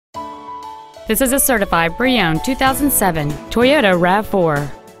This is a certified pre-owned 2007 Toyota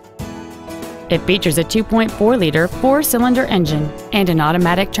RAV4. It features a 2.4-liter four-cylinder engine and an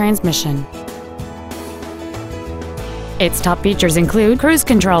automatic transmission. Its top features include cruise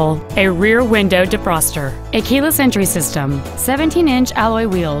control, a rear window defroster, a keyless entry system, 17-inch alloy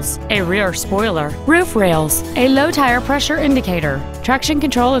wheels, a rear spoiler, roof rails, a low tire pressure indicator, traction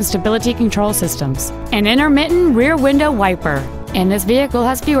control and stability control systems, an intermittent rear window wiper, and this vehicle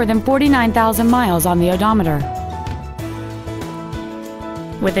has fewer than 49,000 miles on the odometer.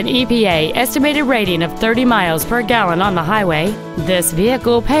 With an EPA estimated rating of 30 miles per gallon on the highway, this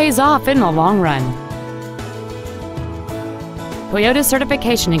vehicle pays off in the long run. Toyota's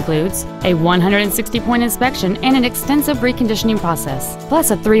certification includes a 160-point inspection and an extensive reconditioning process, plus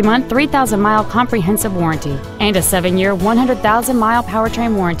a 3-month, 3,000-mile comprehensive warranty and a 7-year, 100,000-mile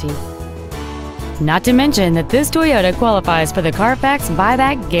powertrain warranty. Not to mention that this Toyota qualifies for the Carfax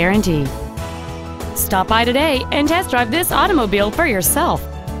buyback guarantee. Stop by today and test drive this automobile for yourself.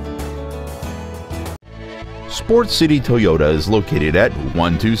 Sports City Toyota is located at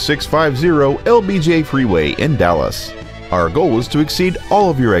 12650 LBJ Freeway in Dallas. Our goal is to exceed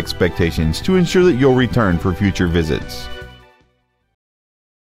all of your expectations to ensure that you'll return for future visits.